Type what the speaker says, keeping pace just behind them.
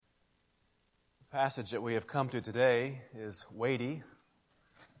Passage that we have come to today is weighty.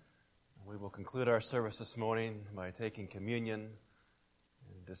 We will conclude our service this morning by taking communion.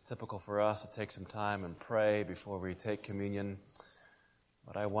 It is typical for us to take some time and pray before we take communion.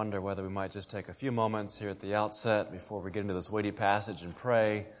 But I wonder whether we might just take a few moments here at the outset before we get into this weighty passage and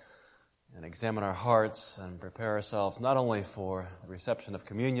pray and examine our hearts and prepare ourselves not only for the reception of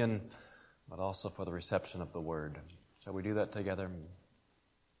communion, but also for the reception of the Word. Shall we do that together?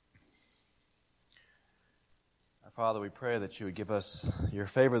 Father, we pray that you would give us your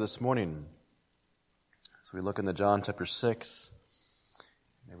favor this morning as we look into John chapter 6.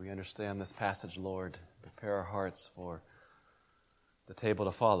 May we understand this passage, Lord. Prepare our hearts for the table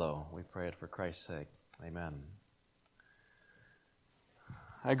to follow. We pray it for Christ's sake. Amen.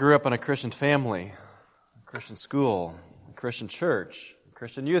 I grew up in a Christian family, a Christian school, a Christian church, a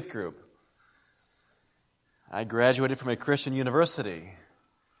Christian youth group. I graduated from a Christian university.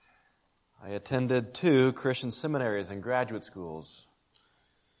 I attended 2 Christian seminaries and graduate schools.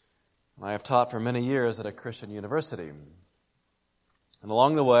 I have taught for many years at a Christian university. And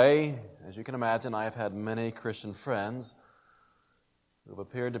along the way, as you can imagine, I have had many Christian friends who have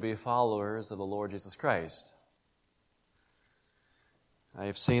appeared to be followers of the Lord Jesus Christ. I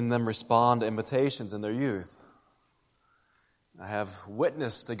have seen them respond to invitations in their youth. I have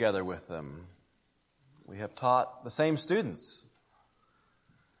witnessed together with them. We have taught the same students.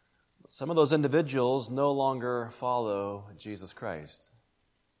 Some of those individuals no longer follow Jesus Christ.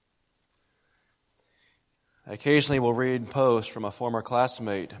 I occasionally will read posts from a former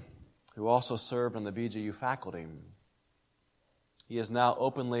classmate who also served on the BGU faculty. He is now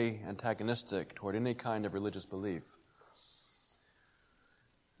openly antagonistic toward any kind of religious belief.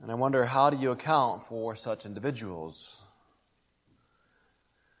 And I wonder, how do you account for such individuals?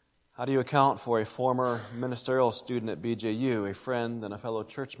 How do you account for a former ministerial student at BJU, a friend and a fellow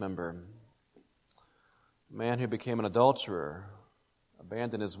church member, a man who became an adulterer,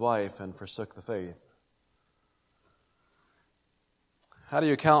 abandoned his wife, and forsook the faith? How do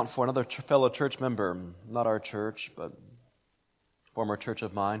you account for another fellow church member, not our church, but a former church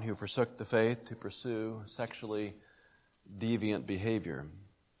of mine, who forsook the faith to pursue sexually deviant behavior?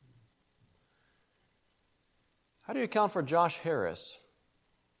 How do you account for Josh Harris?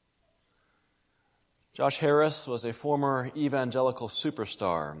 Josh Harris was a former evangelical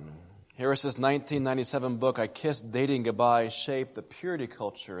superstar. Harris's 1997 book, I Kissed Dating Goodbye, shaped the purity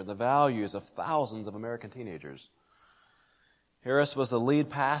culture and the values of thousands of American teenagers. Harris was the lead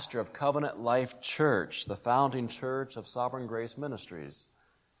pastor of Covenant Life Church, the founding church of Sovereign Grace Ministries.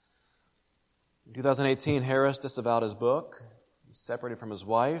 In 2018, Harris disavowed his book, separated from his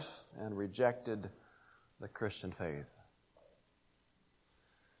wife, and rejected the Christian faith.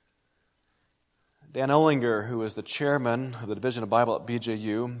 Dan Ollinger, who is the chairman of the Division of Bible at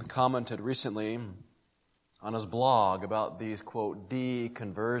BJU, commented recently on his blog about these, quote,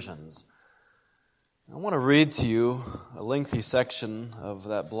 deconversions. I want to read to you a lengthy section of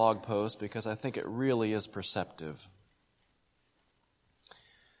that blog post because I think it really is perceptive.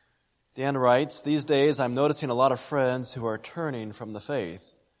 Dan writes, "These days I'm noticing a lot of friends who are turning from the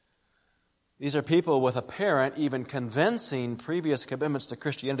faith. These are people with apparent, even convincing previous commitments to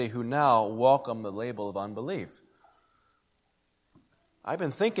Christianity who now welcome the label of unbelief. I've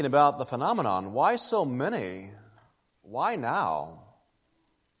been thinking about the phenomenon. Why so many? Why now?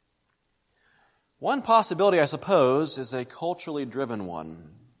 One possibility, I suppose, is a culturally driven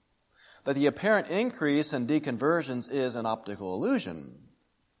one, that the apparent increase in deconversions is an optical illusion,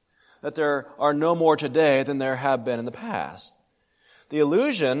 that there are no more today than there have been in the past. The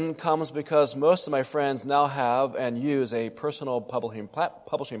illusion comes because most of my friends now have and use a personal publishing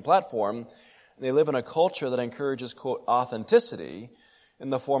platform, and they live in a culture that encourages, quote, authenticity in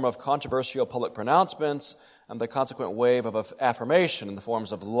the form of controversial public pronouncements and the consequent wave of affirmation in the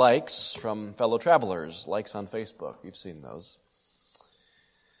forms of likes from fellow travelers, likes on Facebook. You've seen those.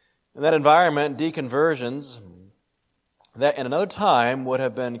 In that environment, deconversions that in another time would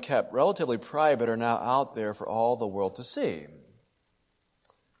have been kept relatively private are now out there for all the world to see.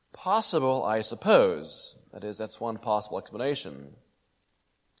 Possible, I suppose. That is, that's one possible explanation.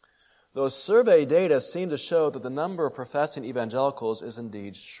 Those survey data seem to show that the number of professing evangelicals is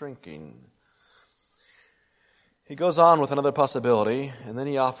indeed shrinking. He goes on with another possibility, and then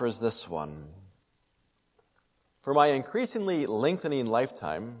he offers this one. For my increasingly lengthening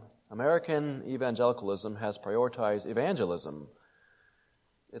lifetime, American evangelicalism has prioritized evangelism.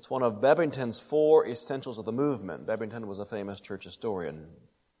 It's one of Bebbington's 4 essentials of the movement. Bebbington was a famous church historian.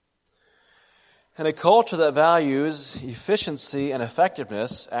 In a culture that values efficiency and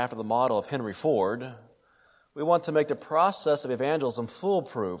effectiveness after the model of Henry Ford, we want to make the process of evangelism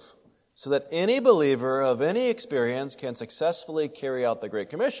foolproof so that any believer of any experience can successfully carry out the Great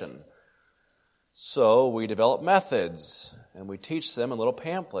Commission. So we develop methods, and we teach them in little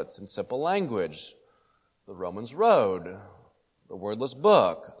pamphlets in simple language. The Romans Road, the Wordless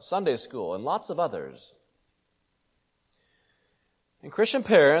Book, Sunday School, and lots of others. And Christian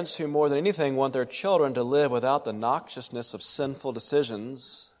parents who more than anything want their children to live without the noxiousness of sinful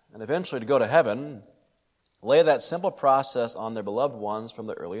decisions and eventually to go to heaven, lay that simple process on their beloved ones from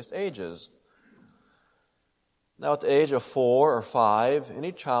the earliest ages. Now, at the age of 4 or 5,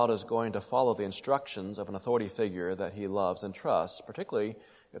 any child is going to follow the instructions of an authority figure that he loves and trusts, particularly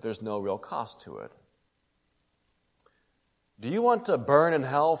if there's no real cost to it. Do you want to burn in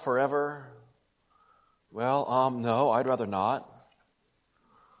hell forever? Well, no, I'd rather not.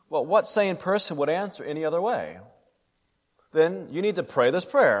 Well, what sane person would answer any other way? Then you need to pray this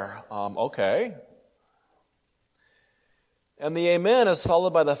prayer. Okay. And the amen is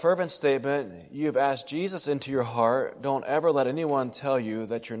followed by the fervent statement, you've asked Jesus into your heart. Don't ever let anyone tell you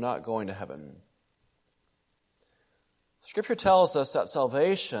that you're not going to heaven. Scripture tells us that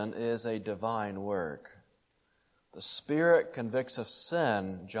salvation is a divine work. The Spirit convicts of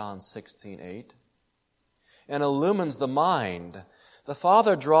sin, John 16:8, and illumines the mind. The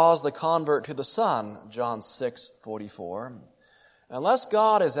Father draws the convert to the Son, John 6:44. Unless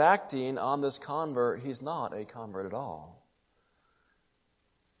God is acting on this convert, he's not a convert at all.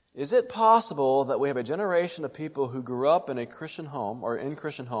 Is it possible that we have a generation of people who grew up in a Christian home or in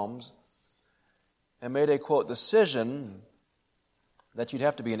Christian homes and made a, quote, decision that you'd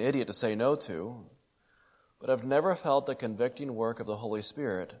have to be an idiot to say no to, but have never felt the convicting work of the Holy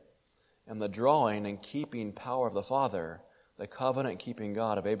Spirit and the drawing and keeping power of the Father, the covenant-keeping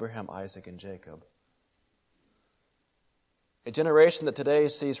God of Abraham, Isaac, and Jacob? A generation that today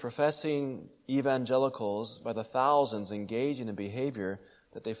sees professing evangelicals by the thousands engaging in behavior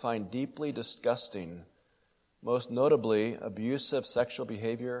that they find deeply disgusting, most notably abusive sexual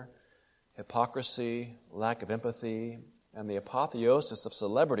behavior, hypocrisy, lack of empathy, and the apotheosis of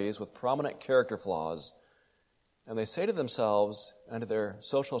celebrities with prominent character flaws. And they say to themselves and to their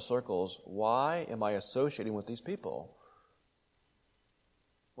social circles, why am I associating with these people?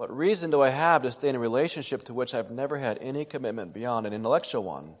 What reason do I have to stay in a relationship to which I've never had any commitment beyond an intellectual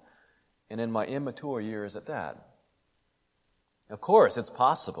one, and in my immature years at that? Of course, it's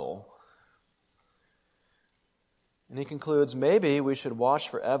possible. And he concludes, maybe we should watch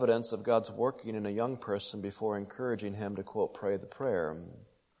for evidence of God's working in a young person before encouraging him to, quote, pray the prayer.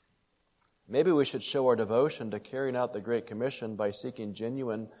 Maybe we should show our devotion to carrying out the Great Commission by seeking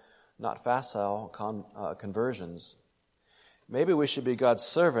genuine, not facile conversions. Maybe we should be God's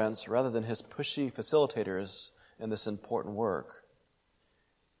servants rather than his pushy facilitators in this important work.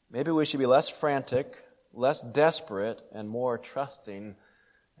 Maybe we should be less frantic, less desperate, and more trusting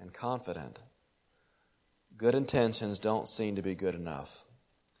and confident. Good intentions don't seem to be good enough.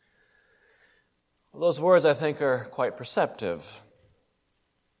 Well, those words, I think, are quite perceptive.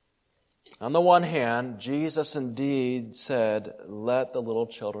 On the one hand, Jesus indeed said, let the little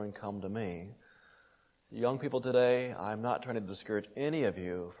children come to me. Young people today, I'm not trying to discourage any of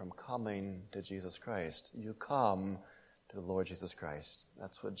you from coming to Jesus Christ. You come to the Lord Jesus Christ.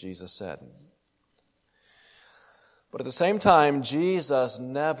 That's what Jesus said. But at the same time, Jesus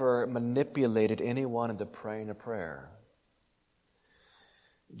never manipulated anyone into praying a prayer.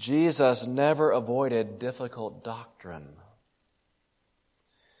 Jesus never avoided difficult doctrine.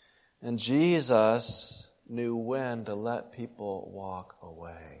 And Jesus knew when to let people walk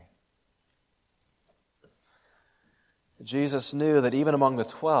away. Jesus knew that even among the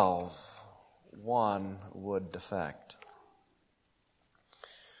 12, one would defect.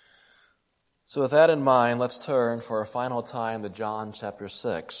 So with that in mind, let's turn for a final time to John chapter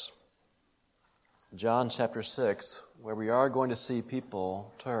 6. John chapter 6, where we are going to see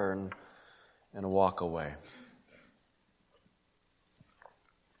people turn and walk away.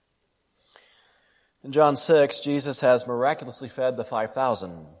 In John 6, Jesus has miraculously fed the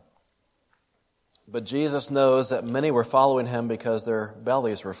 5,000. But Jesus knows that many were following him because their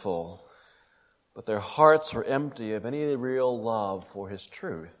bellies were full, but their hearts were empty of any real love for his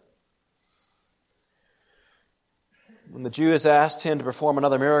truth. When the Jews asked him to perform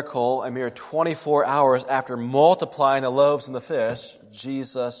another miracle a mere 24 hours after multiplying the loaves and the fish,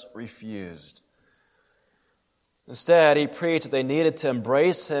 Jesus refused. Instead, he preached that they needed to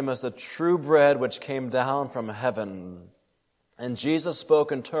embrace him as the true bread which came down from heaven. And Jesus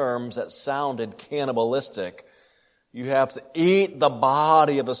spoke in terms that sounded cannibalistic. You have to eat the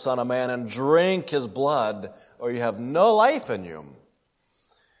body of the Son of Man and drink his blood, or you have no life in you.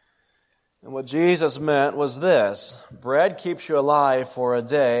 And what Jesus meant was this: bread keeps you alive for a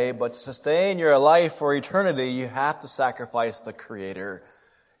day, but to sustain your life for eternity, you have to sacrifice the Creator.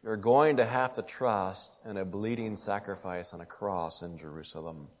 You're going to have to trust in a bleeding sacrifice on a cross in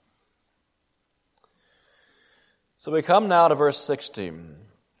Jerusalem. So we come now to verse 60.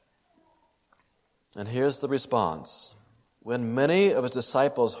 And here's the response. When many of his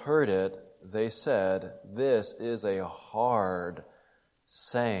disciples heard it, they said, "This is a hard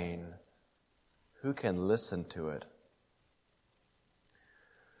saying. Who can listen to it?"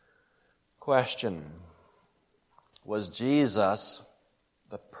 Question: was Jesus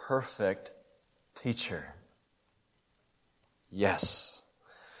the perfect teacher? Yes.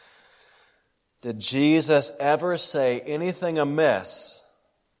 Did Jesus ever say anything amiss?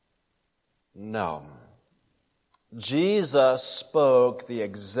 No. Jesus spoke the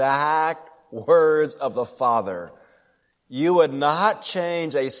exact words of the Father. You would not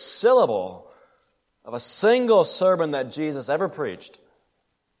change a syllable of a single sermon that Jesus ever preached.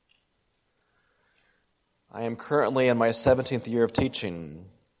 I am currently in my 17th year of teaching,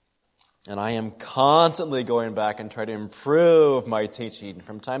 and I am constantly going back and trying to improve my teaching.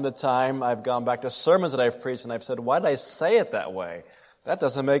 From time to time, I've gone back to sermons that I've preached, and I've said, why did I say it that way? That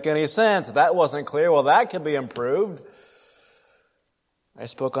doesn't make any sense. That wasn't clear. Well, that can be improved. I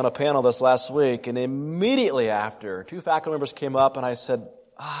spoke on a panel this last week, and immediately after, 2 faculty members came up, and I said,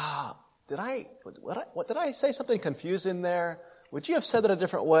 did I say something confusing there? Would you have said that a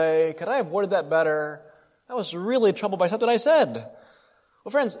different way? Could I have worded that better? I was really troubled by something I said.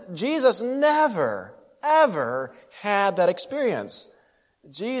 Well, friends, Jesus never, ever had that experience.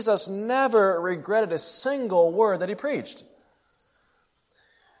 Jesus never regretted a single word that he preached.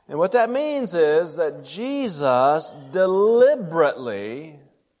 And what that means is that Jesus deliberately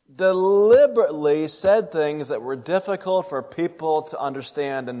said things that were difficult for people to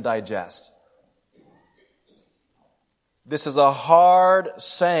understand and digest. This is a hard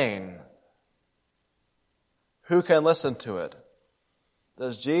saying. Who can listen to it?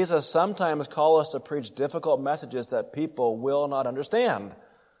 Does Jesus sometimes call us to preach difficult messages that people will not understand?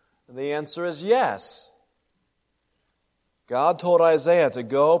 The answer is yes. God told Isaiah to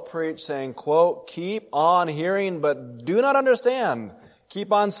go preach, saying, quote, "Keep on hearing, but do not understand.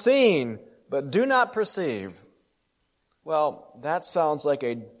 Keep on seeing, but do not perceive." Well, that sounds like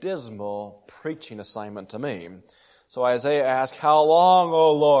a dismal preaching assignment to me. So Isaiah asked, "How long,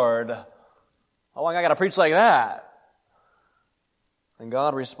 O Lord? How long I got to preach like that?" And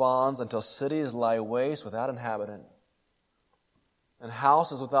God responds, "Until cities lie waste without inhabitant, and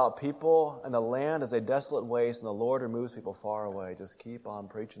houses without people, and the land is a desolate waste, and the Lord removes people far away." Just keep on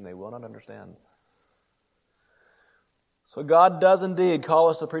preaching. They will not understand. So God does indeed call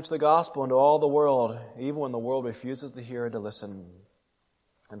us to preach the gospel into all the world, even when the world refuses to hear or to listen.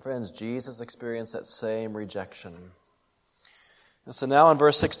 And friends, Jesus experienced that same rejection. And so now in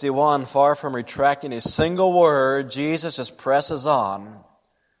verse 61, far from retracting a single word, Jesus just presses on.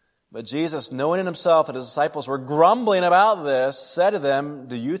 But Jesus, knowing in himself that his disciples were grumbling about this, said to them,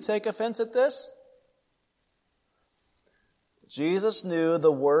 "Do you take offense at this?" Jesus knew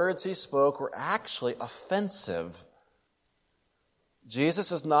the words he spoke were actually offensive.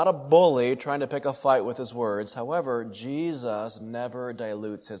 Jesus is not a bully trying to pick a fight with his words. However, Jesus never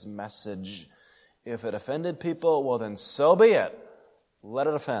dilutes his message. If it offended people, well then so be it. Let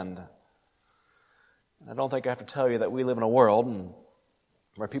it offend. I don't think I have to tell you that we live in a world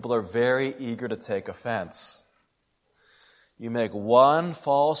where people are very eager to take offense. You make one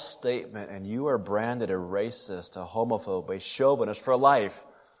false statement and you are branded a racist, a homophobe, a chauvinist for life.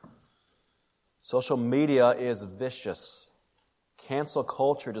 Social media is vicious. Cancel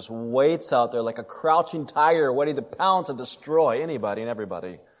culture just waits out there like a crouching tiger waiting to pounce and destroy anybody and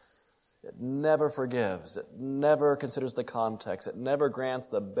everybody. It never forgives. It never considers the context. It never grants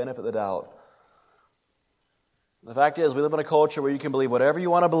the benefit of the doubt. The fact is, we live in a culture where you can believe whatever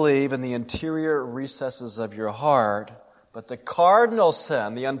you want to believe in the interior recesses of your heart, but the cardinal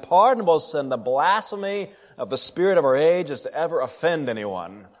sin, the unpardonable sin, the blasphemy of the spirit of our age is to ever offend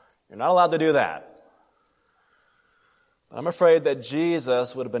anyone. You're not allowed to do that. I'm afraid that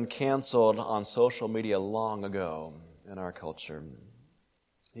Jesus would have been canceled on social media long ago in our culture.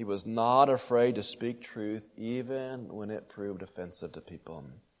 He was not afraid to speak truth even when it proved offensive to people.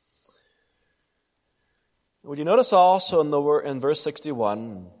 Would you notice also in verse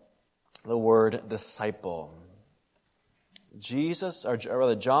 61 the word disciple?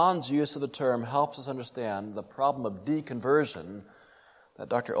 John's use of the term helps us understand the problem of deconversion that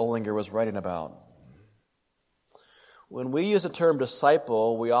Dr. Olinger was writing about. When we use the term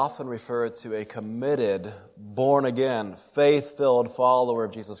disciple, we often refer to a committed, born-again, faith-filled follower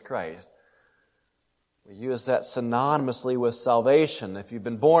of Jesus Christ. We use that synonymously with salvation. If you've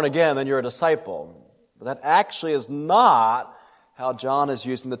been born again, then you're a disciple. But that actually is not how John is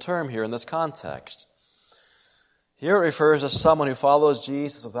using the term here in this context. Here it refers to someone who follows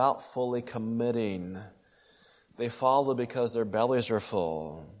Jesus without fully committing. They follow because their bellies are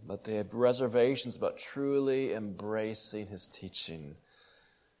full, but they have reservations about truly embracing his teaching.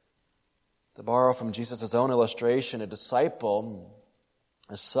 To borrow from Jesus' own illustration, a disciple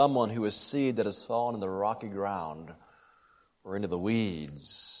is someone who is seed that has fallen in the rocky ground or into the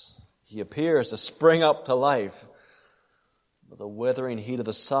weeds. He appears to spring up to life, but the withering heat of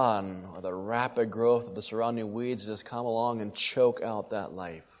the sun or the rapid growth of the surrounding weeds just come along and choke out that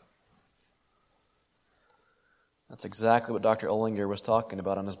life. That's exactly what Dr. Ollinger was talking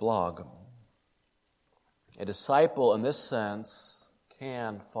about on his blog. A disciple, in this sense,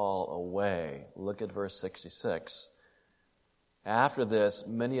 can fall away. Look at verse 66. After this,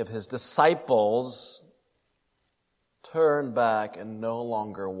 many of his disciples turned back and no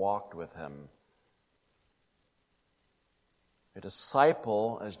longer walked with him. A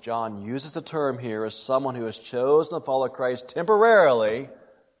disciple, as John uses the term here, is someone who has chosen to follow Christ temporarily,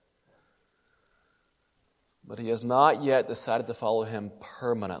 but he has not yet decided to follow him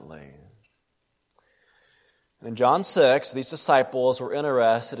permanently. And in John 6, these disciples were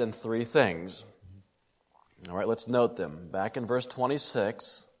interested in three things. All right, let's note them. Back in verse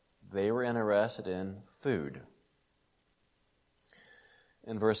 26, they were interested in food.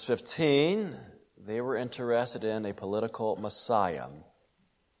 In verse 15, they were interested in a political Messiah.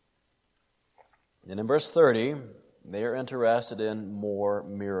 And in verse 30, they are interested in more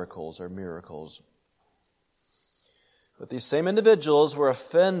miracles. But these same individuals were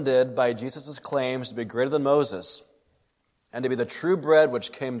offended by Jesus' claims to be greater than Moses and to be the true bread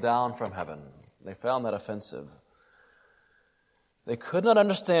which came down from heaven. They found that offensive. They could not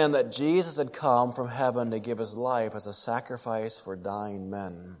understand that Jesus had come from heaven to give his life as a sacrifice for dying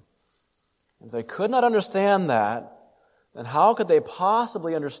men. If they could not understand that, then how could they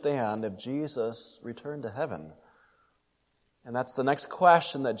possibly understand if Jesus returned to heaven? And that's the next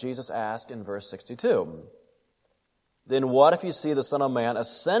question that Jesus asked in verse 62. Then what if you see the Son of Man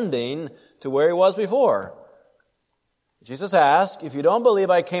ascending to where he was before? Jesus asked, if you don't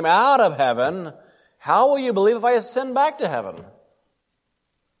believe I came out of heaven, how will you believe if I ascend back to heaven?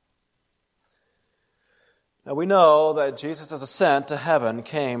 Now we know that Jesus' ascent to heaven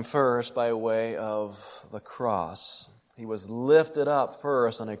came first by way of the cross. He was lifted up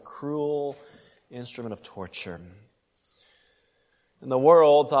first on a cruel instrument of torture. And the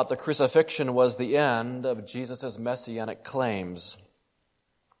world thought the crucifixion was the end of Jesus' messianic claims.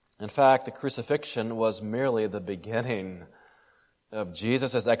 In fact, the crucifixion was merely the beginning of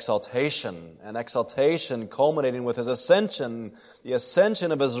Jesus' exaltation, an exaltation culminating with his ascension, the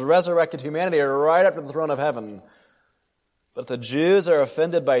ascension of his resurrected humanity right up to the throne of heaven. But if the Jews are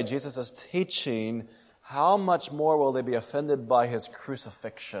offended by Jesus' teaching, how much more will they be offended by his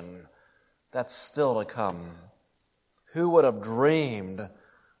crucifixion? That's still to come. Who would have dreamed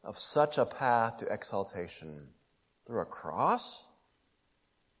of such a path to exaltation? Through a cross?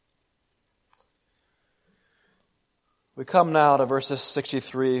 We come now to verses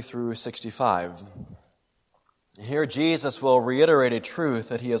 63 through 65. Here Jesus will reiterate a truth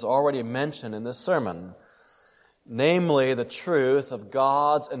that he has already mentioned in this sermon, namely the truth of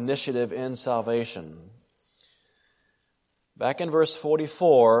God's initiative in salvation. Back in verse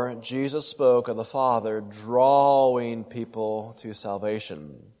 44, Jesus spoke of the Father drawing people to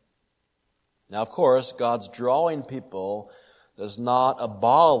salvation. Now, of course, God's drawing people does not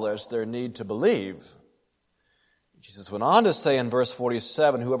abolish their need to believe. Jesus went on to say in verse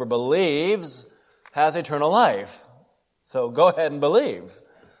 47, whoever believes has eternal life. So go ahead and believe.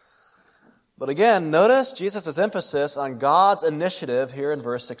 But again, notice Jesus' emphasis on God's initiative here in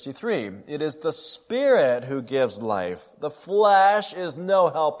verse 63. It is the Spirit who gives life. The flesh is no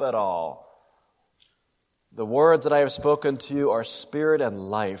help at all. The words that I have spoken to you are spirit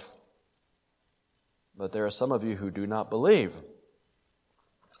and life. But there are some of you who do not believe.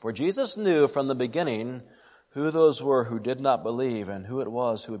 For Jesus knew from the beginning who those were who did not believe and who it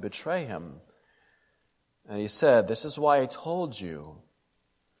was who would betray him. And he said, this is why I told you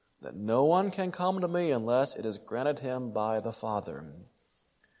that no one can come to me unless it is granted him by the Father.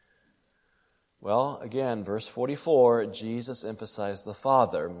 Well, again, verse 44, Jesus emphasized the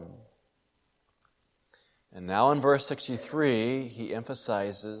Father. And now in verse 63, he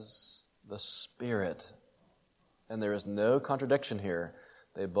emphasizes the Spirit. And there is no contradiction here.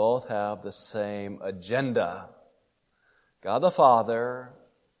 They both have the same agenda. God the Father,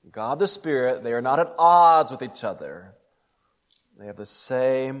 God the Spirit, they are not at odds with each other. They have the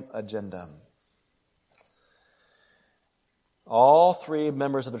same agenda. All three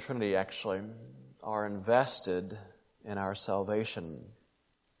members of the Trinity, actually, are invested in our salvation.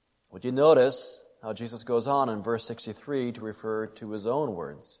 Would you notice how Jesus goes on in verse 63 to refer to his own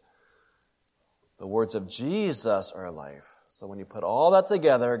words? The words of Jesus are life. So when you put all that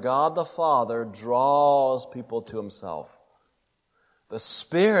together, God the Father draws people to himself. The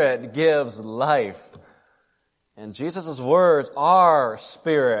Spirit gives life. And Jesus' words are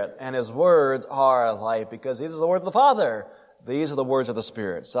spirit, and his words are life, because these are the words of the Father. These are the words of the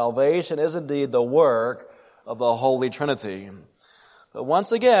Spirit. Salvation is indeed the work of the Holy Trinity. But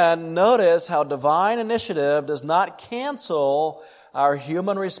once again, notice how divine initiative does not cancel our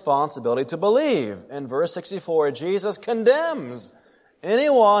human responsibility to believe. In verse 64, Jesus condemns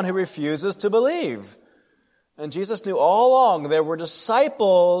anyone who refuses to believe. And Jesus knew all along there were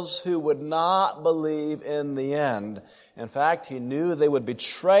disciples who would not believe in the end. In fact, he knew they would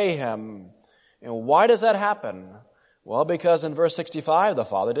betray him. And why does that happen? Well, because in verse 65, the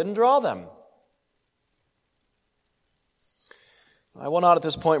Father didn't draw them. I will not at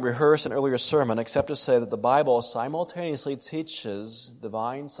this point rehearse an earlier sermon except to say that the Bible simultaneously teaches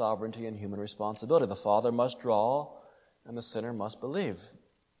divine sovereignty and human responsibility. The Father must draw, and the sinner must believe.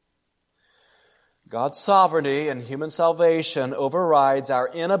 God's sovereignty and human salvation overrides our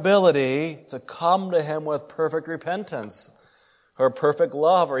inability to come to him with perfect repentance, or perfect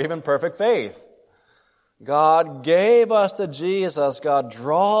love, or even perfect faith. God gave us to Jesus. God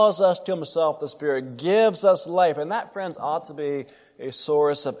draws us to himself. The Spirit gives us life. And that, friends, ought to be a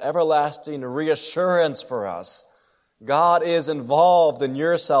source of everlasting reassurance for us. God is involved in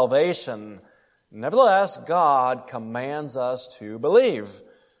your salvation. Nevertheless, God commands us to believe.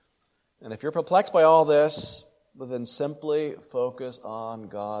 And if you're perplexed by all this, then simply focus on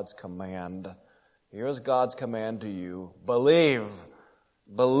God's command. Here's God's command to you. Believe.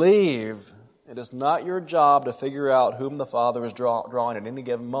 Believe. It is not your job to figure out whom the Father is drawing at any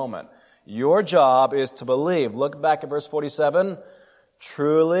given moment. Your job is to believe. Look back at verse 47.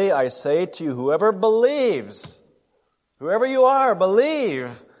 Truly, I say to you, whoever believes, whoever you are,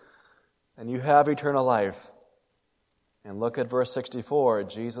 believe, and you have eternal life. And look at verse 64.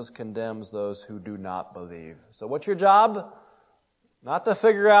 Jesus condemns those who do not believe. So what's your job? Not to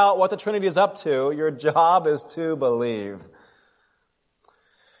figure out what the Trinity is up to. Your job is to believe.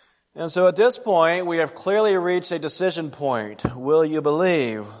 And so at this point, we have clearly reached a decision point. Will you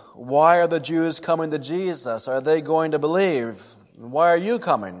believe? Why are the Jews coming to Jesus? Are they going to believe? Why are you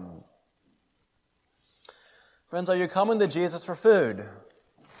coming? Friends, are you coming to Jesus for food?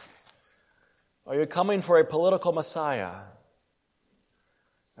 Are you coming for a political Messiah?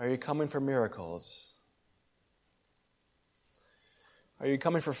 Are you coming for miracles? Are you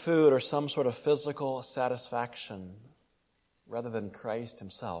coming for food or some sort of physical satisfaction rather than Christ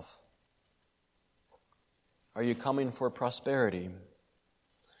himself? Are you coming for prosperity?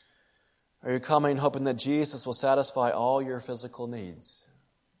 Are you coming hoping that Jesus will satisfy all your physical needs?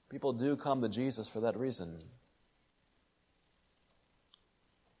 People do come to Jesus for that reason.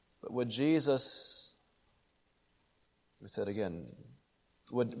 But would Jesus, we said again,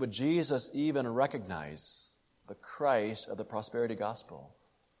 would Jesus even recognize the Christ of the prosperity gospel?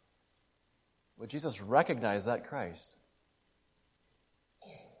 Would Jesus recognize that Christ?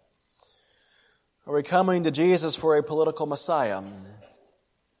 Are we coming to Jesus for a political Messiah?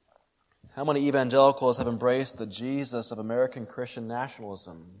 How many evangelicals have embraced the Jesus of American Christian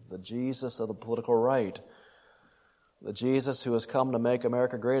nationalism, the Jesus of the political right, the Jesus who has come to make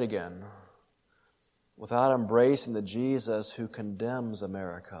America great again, without embracing the Jesus who condemns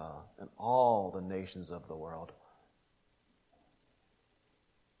America and all the nations of the world?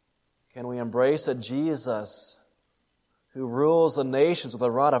 Can we embrace a Jesus who rules the nations with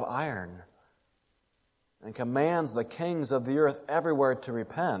a rod of iron and commands the kings of the earth everywhere to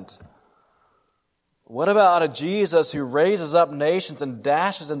repent? What about a Jesus who raises up nations and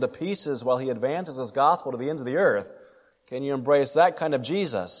dashes them to pieces while he advances his gospel to the ends of the earth? Can you embrace that kind of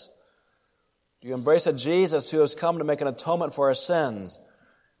Jesus? Do you embrace a Jesus who has come to make an atonement for our sins?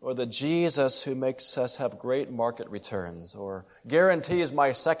 Or the Jesus who makes us have great market returns? Or guarantees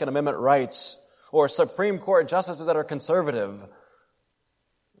my Second Amendment rights? Or Supreme Court justices that are conservative?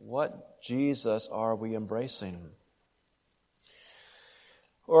 What Jesus are we embracing?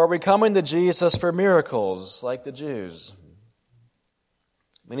 Or are we coming to Jesus for miracles like the Jews?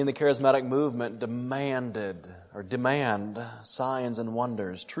 Many in the charismatic movement demand signs and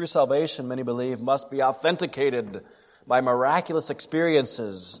wonders. True salvation, many believe, must be authenticated by miraculous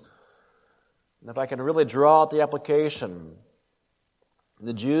experiences. And if I can really draw out the application,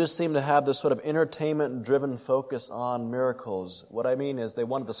 The Jews seem to have this sort of entertainment-driven focus on miracles. What I mean is they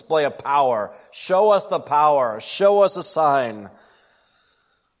want a display of power. Show us the power. Show us a sign.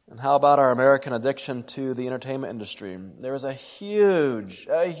 And how about our American addiction to the entertainment industry? There is a huge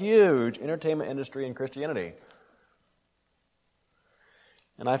entertainment industry in Christianity.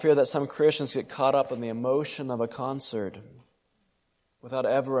 And I fear that some Christians get caught up in the emotion of a concert without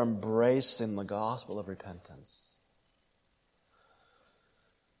ever embracing the gospel of repentance.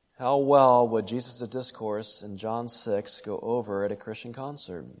 How well would Jesus' discourse in John 6 go over at a Christian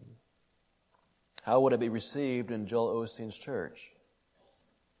concert? How would it be received in Joel Osteen's church?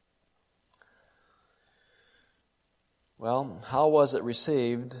 Well, how was it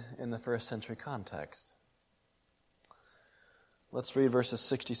received in the first century context? Let's read verses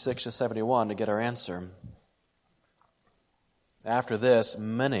 66 to 71 to get our answer. After this,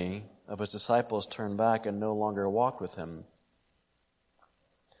 many of his disciples turned back and no longer walked with him.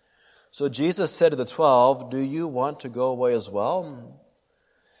 So Jesus said to the 12, "Do you want to go away as well?"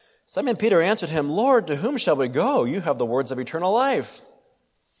 Simon Peter answered him, "Lord, to whom shall we go? You have the words of eternal life.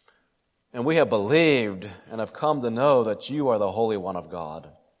 And we have believed and have come to know that you are the Holy One of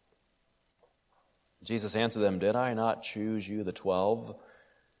God." Jesus answered them, "Did I not choose you, the 12?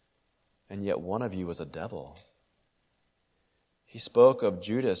 And yet one of you is a devil." He spoke of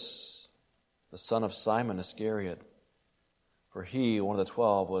Judas, the son of Simon Iscariot, for he, one of the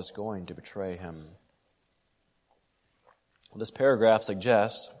 12, was going to betray him. Well, this paragraph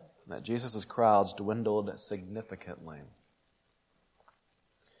suggests that Jesus' crowds dwindled significantly.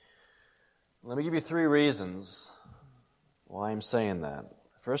 Let me give you 3 reasons why I'm saying that.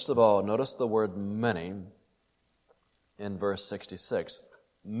 First of all, notice the word many in verse 66.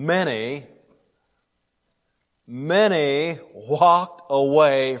 Many walked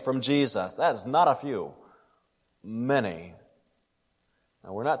away from Jesus. That is not a few. Many.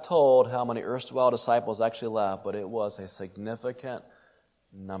 Now, we're not told how many erstwhile disciples actually left, but it was a significant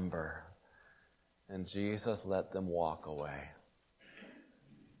number. And Jesus let them walk away.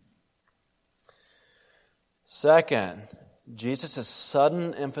 Second, Jesus'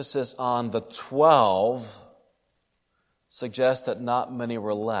 sudden emphasis on the 12 suggests that not many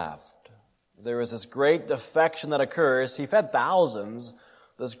were left. There is this great defection that occurs. He fed thousands.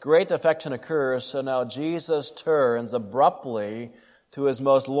 This great defection occurs, so now Jesus turns abruptly to his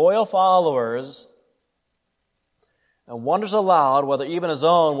most loyal followers and wonders aloud whether even his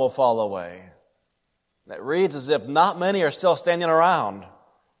own will fall away. It reads as if not many are still standing around.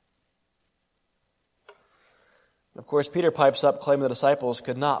 Of course, Peter pipes up claiming the disciples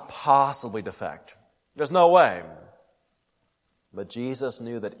could not possibly defect. There's no way. But Jesus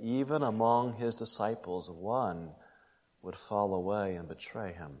knew that even among his disciples, one would fall away and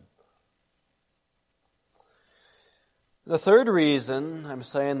betray him. The third reason I'm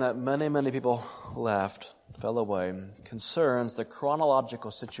saying that many people left, fell away, concerns the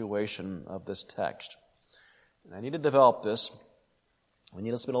chronological situation of this text. And I need to develop this. We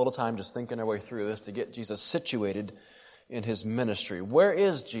need to spend a little time just thinking our way through this to get Jesus situated in his ministry. Where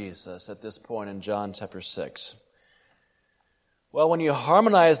is Jesus at this point in John chapter 6? Well, when you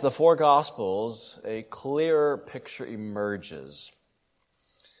harmonize the 4 Gospels, a clearer picture emerges.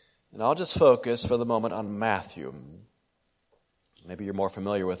 And I'll just focus for the moment on Matthew. Maybe you're more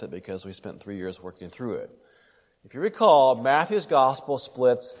familiar with it because we spent 3 years working through it. If you recall, Matthew's Gospel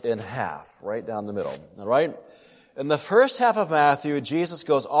splits in half, right down the middle. All right? In the first half of Matthew, Jesus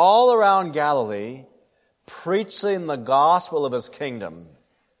goes all around Galilee, preaching the gospel of his kingdom.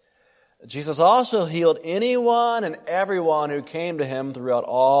 Jesus also healed anyone and everyone who came to him throughout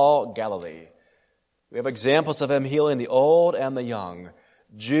all Galilee. We have examples of him healing the old and the young,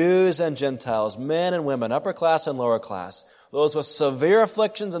 Jews and Gentiles, men and women, upper class and lower class, those with severe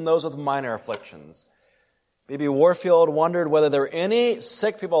afflictions and those with minor afflictions. B.B. Warfield wondered whether there were any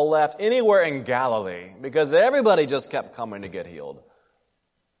sick people left anywhere in Galilee because everybody just kept coming to get healed.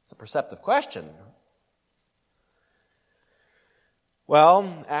 It's a perceptive question.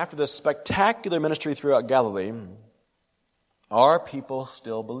 Well, after this spectacular ministry throughout Galilee, are people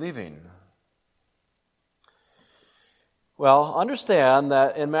still believing? Well, understand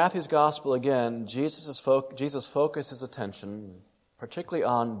that in Matthew's Gospel, again, Jesus focused his attention particularly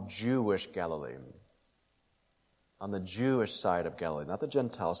on Jewish Galilee, on the Jewish side of Galilee, not the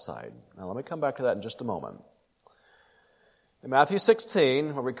Gentile side. Now, let me come back to that in just a moment. In Matthew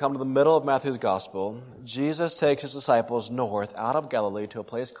 16, where we come to the middle of Matthew's Gospel, Jesus takes his disciples north out of Galilee to a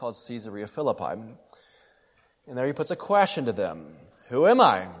place called Caesarea Philippi. And there he puts a question to them. Who am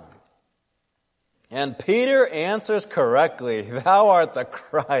I? And Peter answers correctly, "Thou art the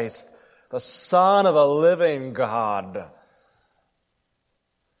Christ, the Son of a living God."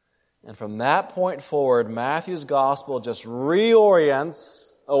 And from that point forward, Matthew's gospel just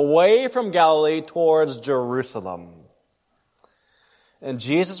reorients away from Galilee towards Jerusalem. And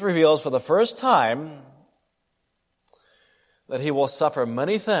Jesus reveals for the first time that he will suffer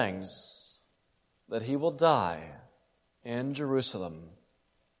many things, that he will die in Jerusalem,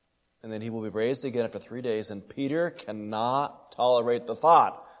 and then he will be raised again after 3 days. And Peter cannot tolerate the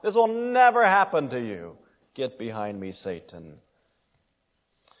thought, this will never happen to you. Get behind me, Satan.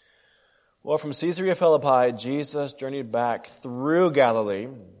 Well, from Caesarea Philippi, Jesus journeyed back through Galilee,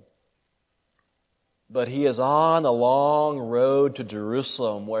 but he is on the long road to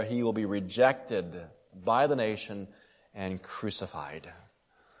Jerusalem where he will be rejected by the nation and crucified.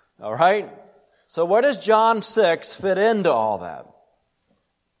 All right? So where does John 6 fit into all that?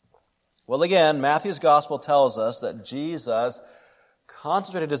 Well, again, Matthew's gospel tells us that Jesus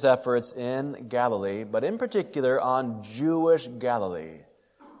concentrated his efforts in Galilee, but in particular on Jewish Galilee.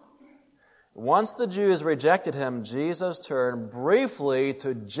 Once the Jews rejected him, Jesus turned briefly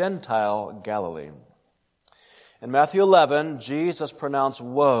to Gentile Galilee. In Matthew 11, Jesus pronounced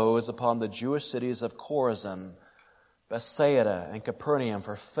woes upon the Jewish cities of Chorazin, Bethsaida, and Capernaum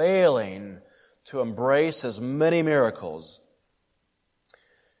for failing to embrace his many miracles.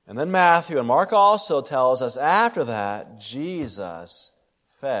 And then Matthew and Mark also tells us after that, Jesus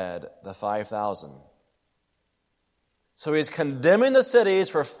fed the 5,000. So he's condemning the cities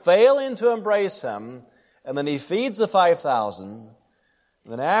for failing to embrace him, and then he feeds the 5,000,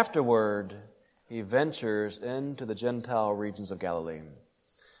 and then afterward, he ventures into the Gentile regions of Galilee.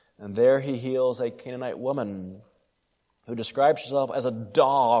 And there he heals a Canaanite woman who describes herself as a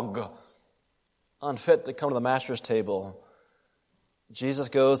dog, unfit to come to the master's table. Jesus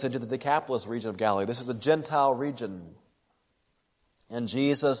goes into the Decapolis region of Galilee. This is a Gentile region. And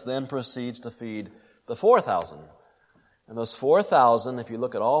Jesus then proceeds to feed the 4,000. And those 4,000, if you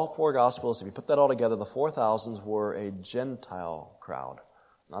look at all four Gospels, if you put that all together, the 4,000 were a Gentile crowd,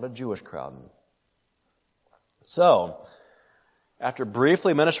 not a Jewish crowd. So, after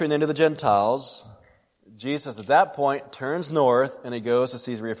briefly ministering into the Gentiles, Jesus at that point turns north and he goes to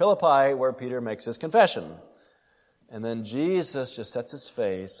Caesarea Philippi where Peter makes his confession. And then Jesus just sets his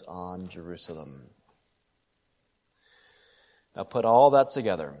face on Jerusalem. Now put all that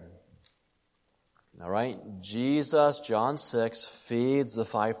together. All right, Jesus, John 6, feeds the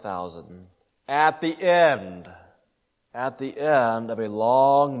 5,000 at the end of a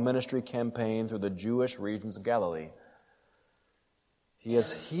long ministry campaign through the Jewish regions of Galilee. He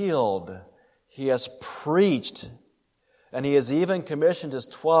has healed, he has preached, and he has even commissioned his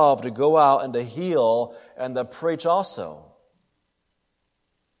 12 to go out and to heal and to preach also.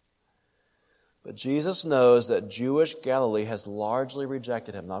 But Jesus knows that Jewish Galilee has largely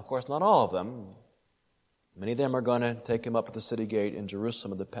rejected him. Now, of course, not all of them. Many of them are going to take him up at the city gate in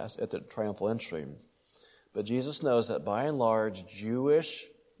Jerusalem at the triumphal entry. But Jesus knows that by and large, Jewish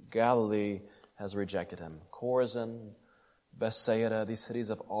Galilee has rejected him. Chorazin, Bethsaida, these cities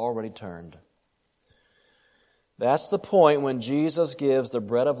have already turned. That's the point when Jesus gives the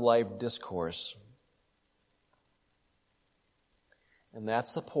bread of life discourse. And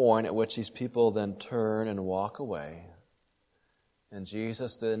that's the point at which these people then turn and walk away. And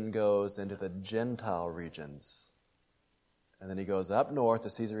Jesus then goes into the Gentile regions. And then he goes up north to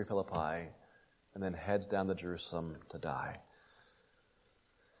Caesarea Philippi and then heads down to Jerusalem to die.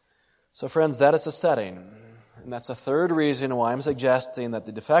 So friends, that is the setting. And that's the third reason why I'm suggesting that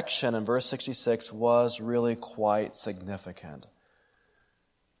the defection in verse 66 was really quite significant.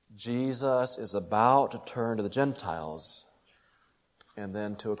 Jesus is about to turn to the Gentiles and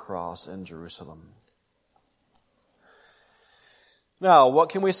then to a cross in Jerusalem. Now, what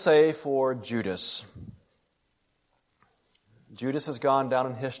can we say for Judas? Judas has gone down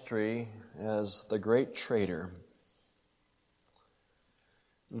in history as the great traitor.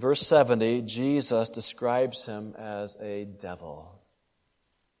 In verse 70, Jesus describes him as a devil.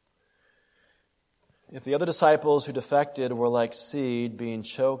 If the other disciples who defected were like seed being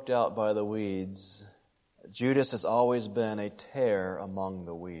choked out by the weeds, Judas has always been a tare among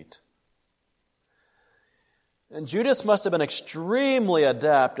the wheat. And Judas must have been extremely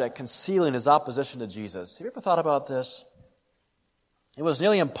adept at concealing his opposition to Jesus. Have you ever thought about this? It was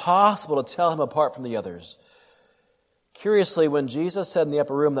nearly impossible to tell him apart from the others. Curiously, when Jesus said in the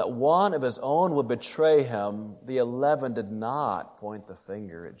upper room that one of his own would betray him, the 11 did not point the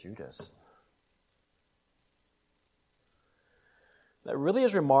finger at Judas. That really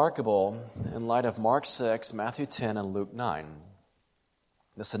is remarkable in light of Mark 6, Matthew 10, and Luke 9.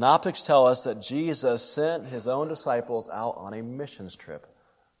 The synoptics tell us that Jesus sent his own disciples out on a missions trip.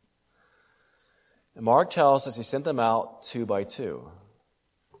 And Mark tells us he sent them out 2 by 2.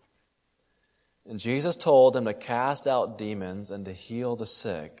 And Jesus told them to cast out demons and to heal the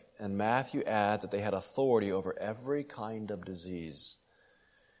sick. And Matthew adds that they had authority over every kind of disease.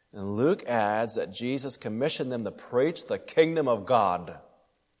 And Luke adds that Jesus commissioned them to preach the kingdom of God.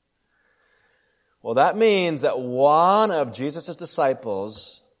 Well, that means that one of Jesus'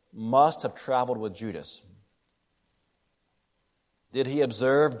 disciples must have traveled with Judas. Did he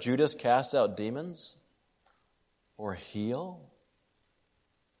observe Judas cast out demons or heal?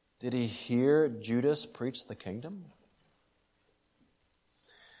 Did he hear Judas preach the kingdom?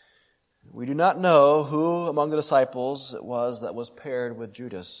 We do not know who among the disciples it was that was paired with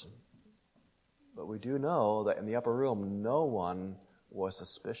Judas. But we do know that in the upper room, no one was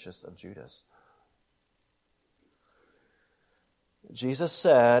suspicious of Judas. Jesus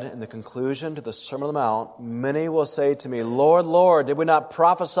said in the conclusion to the Sermon on the Mount, "Many will say to me, 'Lord, Lord, did we not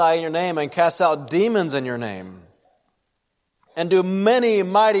prophesy in your name and cast out demons in your name? And do many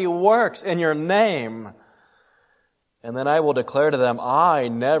mighty works in your name?' And then I will declare to them, 'I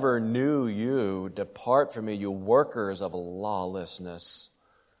never knew you. Depart from me, you workers of lawlessness.'"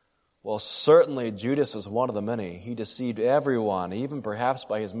 Well, certainly Judas was one of the many. He deceived everyone, even perhaps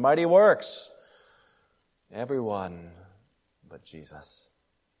by his mighty works. Everyone but Jesus.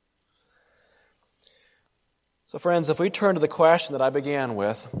 So friends, if we turn to the question that I began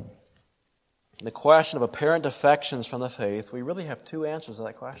with, the question of apparent defections from the faith, we really have two answers to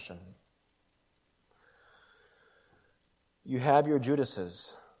that question. You have your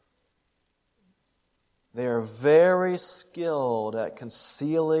Judases. They are very skilled at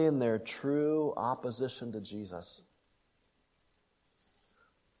concealing their true opposition to Jesus.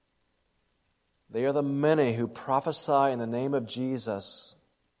 They are the many who prophesy in the name of Jesus.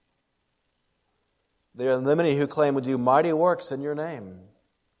 They are the many who claim to do mighty works in your name.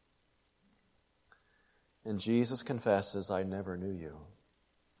 And Jesus confesses, "I never knew you."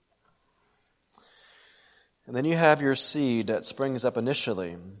 And then you have your seed that springs up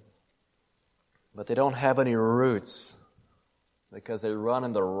initially, but they don't have any roots because they run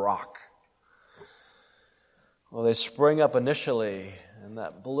in the rock. Well, they spring up initially, and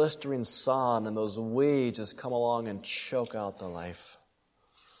that blistering sun and those weeds just come along and choke out the life.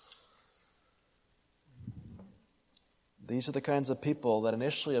 These are the kinds of people that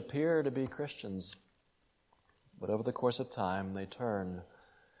initially appear to be Christians, but over the course of time, they turn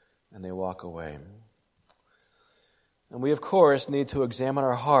and they walk away. And we, of course, need to examine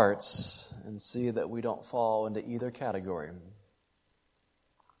our hearts and see that we don't fall into either category.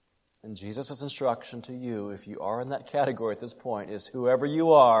 And Jesus' instruction to you, if you are in that category at this point, is whoever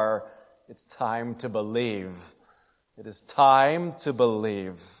you are, it's time to believe. It is time to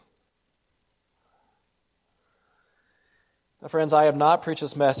believe. Now, friends, I have not preached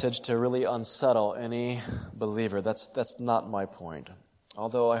this message to really unsettle any believer. That's not my point.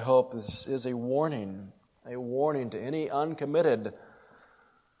 Although I hope this is a warning to any uncommitted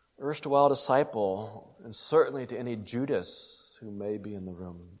erstwhile disciple, and certainly to any Judas who may be in the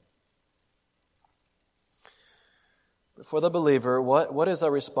room. But for the believer, what is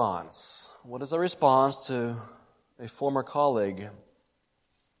our response? What is our response to a former colleague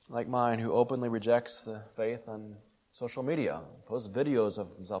like mine who openly rejects the faith on social media, posts videos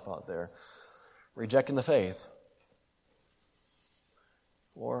of himself out there rejecting the faith?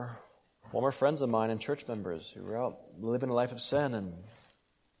 Or former friends of mine and church members who are out living a life of sin and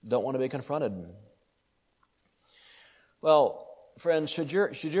don't want to be confronted. Well, friends, should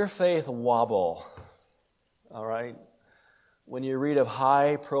your faith wobble, all right, when you read of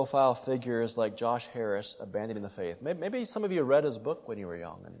high-profile figures like Josh Harris abandoning the faith? Maybe some of you read his book when you were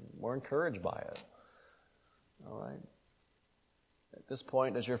young and were encouraged by it. All right. At this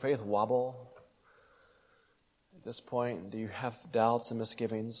point, does your faith wobble? At this point, do you have doubts and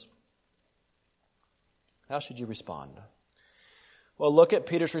misgivings? How should you respond? Well, look at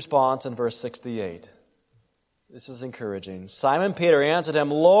Peter's response in verse 68. This is encouraging. Simon Peter answered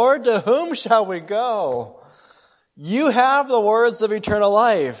him, "Lord, to whom shall we go? You have the words of eternal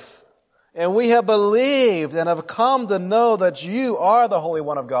life, and we have believed and have come to know that you are the Holy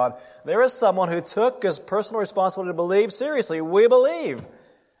One of God." There is someone who took his personal responsibility to believe seriously. We believe.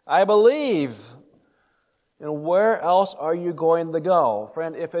 I believe. And where else are you going to go?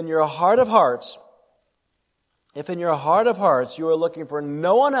 Friend, if in your heart of hearts you are looking for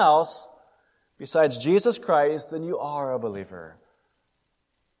no one else besides Jesus Christ, then you are a believer.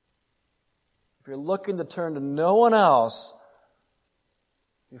 If you're looking to turn to no one else,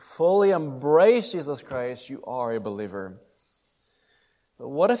 you fully embrace Jesus Christ, you are a believer. But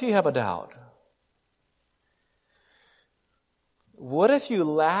what if you have a doubt? What if you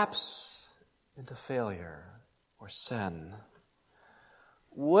lapse into failure or sin?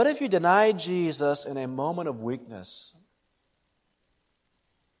 What if you denied Jesus in a moment of weakness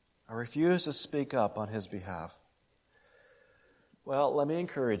or refused to speak up on his behalf? Well, let me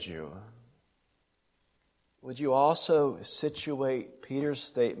encourage you. Would you also situate Peter's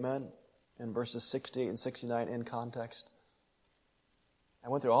statement in verses 68 and 69 in context? I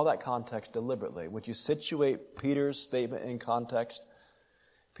went through all that context deliberately. Would you situate Peter's statement in context?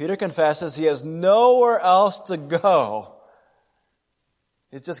 Peter confesses he has nowhere else to go.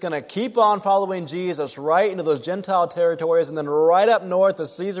 He's just going to keep on following Jesus right into those Gentile territories and then right up north to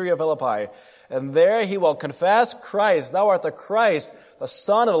Caesarea Philippi. And there he will confess Christ. Thou art the Christ, the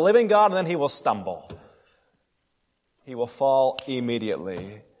Son of the living God, and then he will stumble. He will fall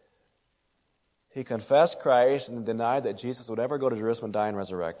immediately. He confessed Christ and denied that Jesus would ever go to Jerusalem, die, and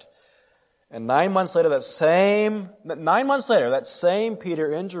resurrect. And 9 months later, that same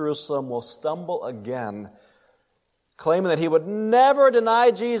Peter in Jerusalem will stumble again, claiming that he would never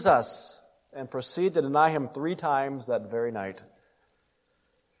deny Jesus, and proceed to deny him 3 times that very night.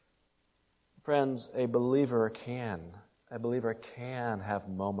 Friends, a believer can have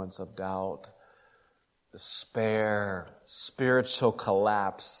moments of doubt, despair, spiritual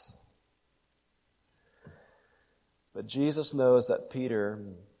collapse. But Jesus knows that Peter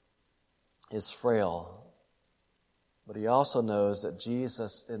is frail, but he also knows that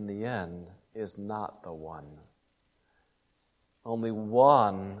Jesus, in the end, is not the one. Only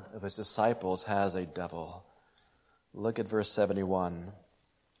one of his disciples has a devil. Look at verse 71.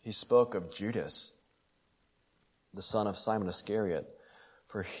 He spoke of Judas, the son of Simon Iscariot,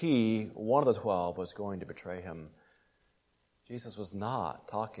 for he, one of the 12, was going to betray him. Jesus was not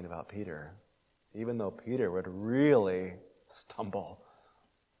talking about Peter, even though Peter would really stumble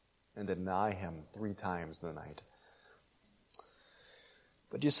and deny him 3 times in the night.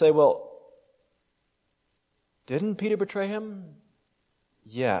 But you say, well, didn't Peter betray him?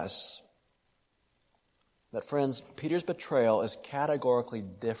 Yes. But friends, Peter's betrayal is categorically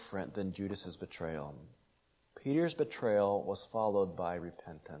different than Judas's betrayal. Peter's betrayal was followed by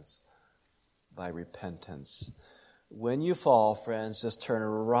repentance. By repentance. When you fall, friends, just turn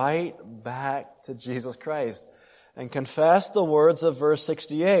right back to Jesus Christ and confess the words of verse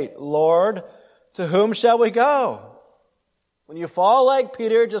 68. Lord, to whom shall we go? When you fall like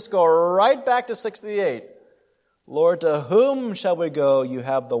Peter, just go right back to 68. Lord, to whom shall we go? You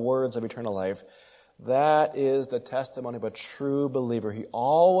have the words of eternal life. That is the testimony of a true believer. He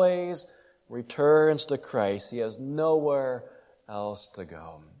always returns to Christ. He has nowhere else to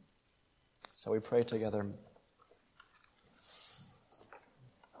go. So we pray together.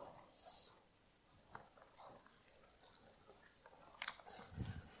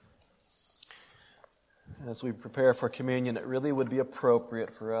 As we prepare for communion, it really would be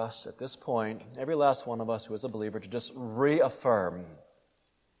appropriate for us at this point, every last one of us who is a believer, to just reaffirm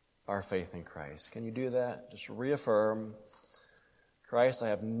our faith in Christ. Can you do that? Just reaffirm, Christ, I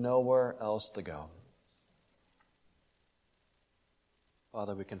have nowhere else to go.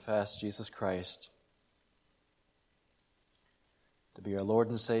 Father, we confess Jesus Christ to be our Lord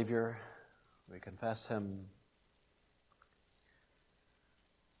and Savior. We confess Him,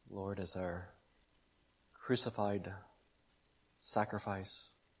 Lord, as our crucified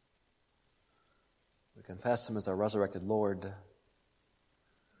sacrifice. We confess Him as our resurrected Lord.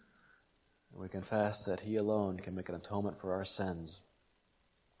 We confess that He alone can make an atonement for our sins.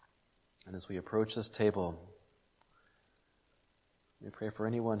 And as we approach this table, we pray for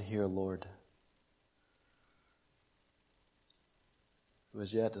anyone here, Lord, who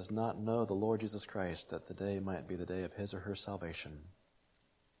as yet does not know the Lord Jesus Christ, that today might be the day of his or her salvation.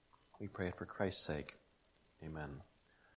 We pray it for Christ's sake. Amen.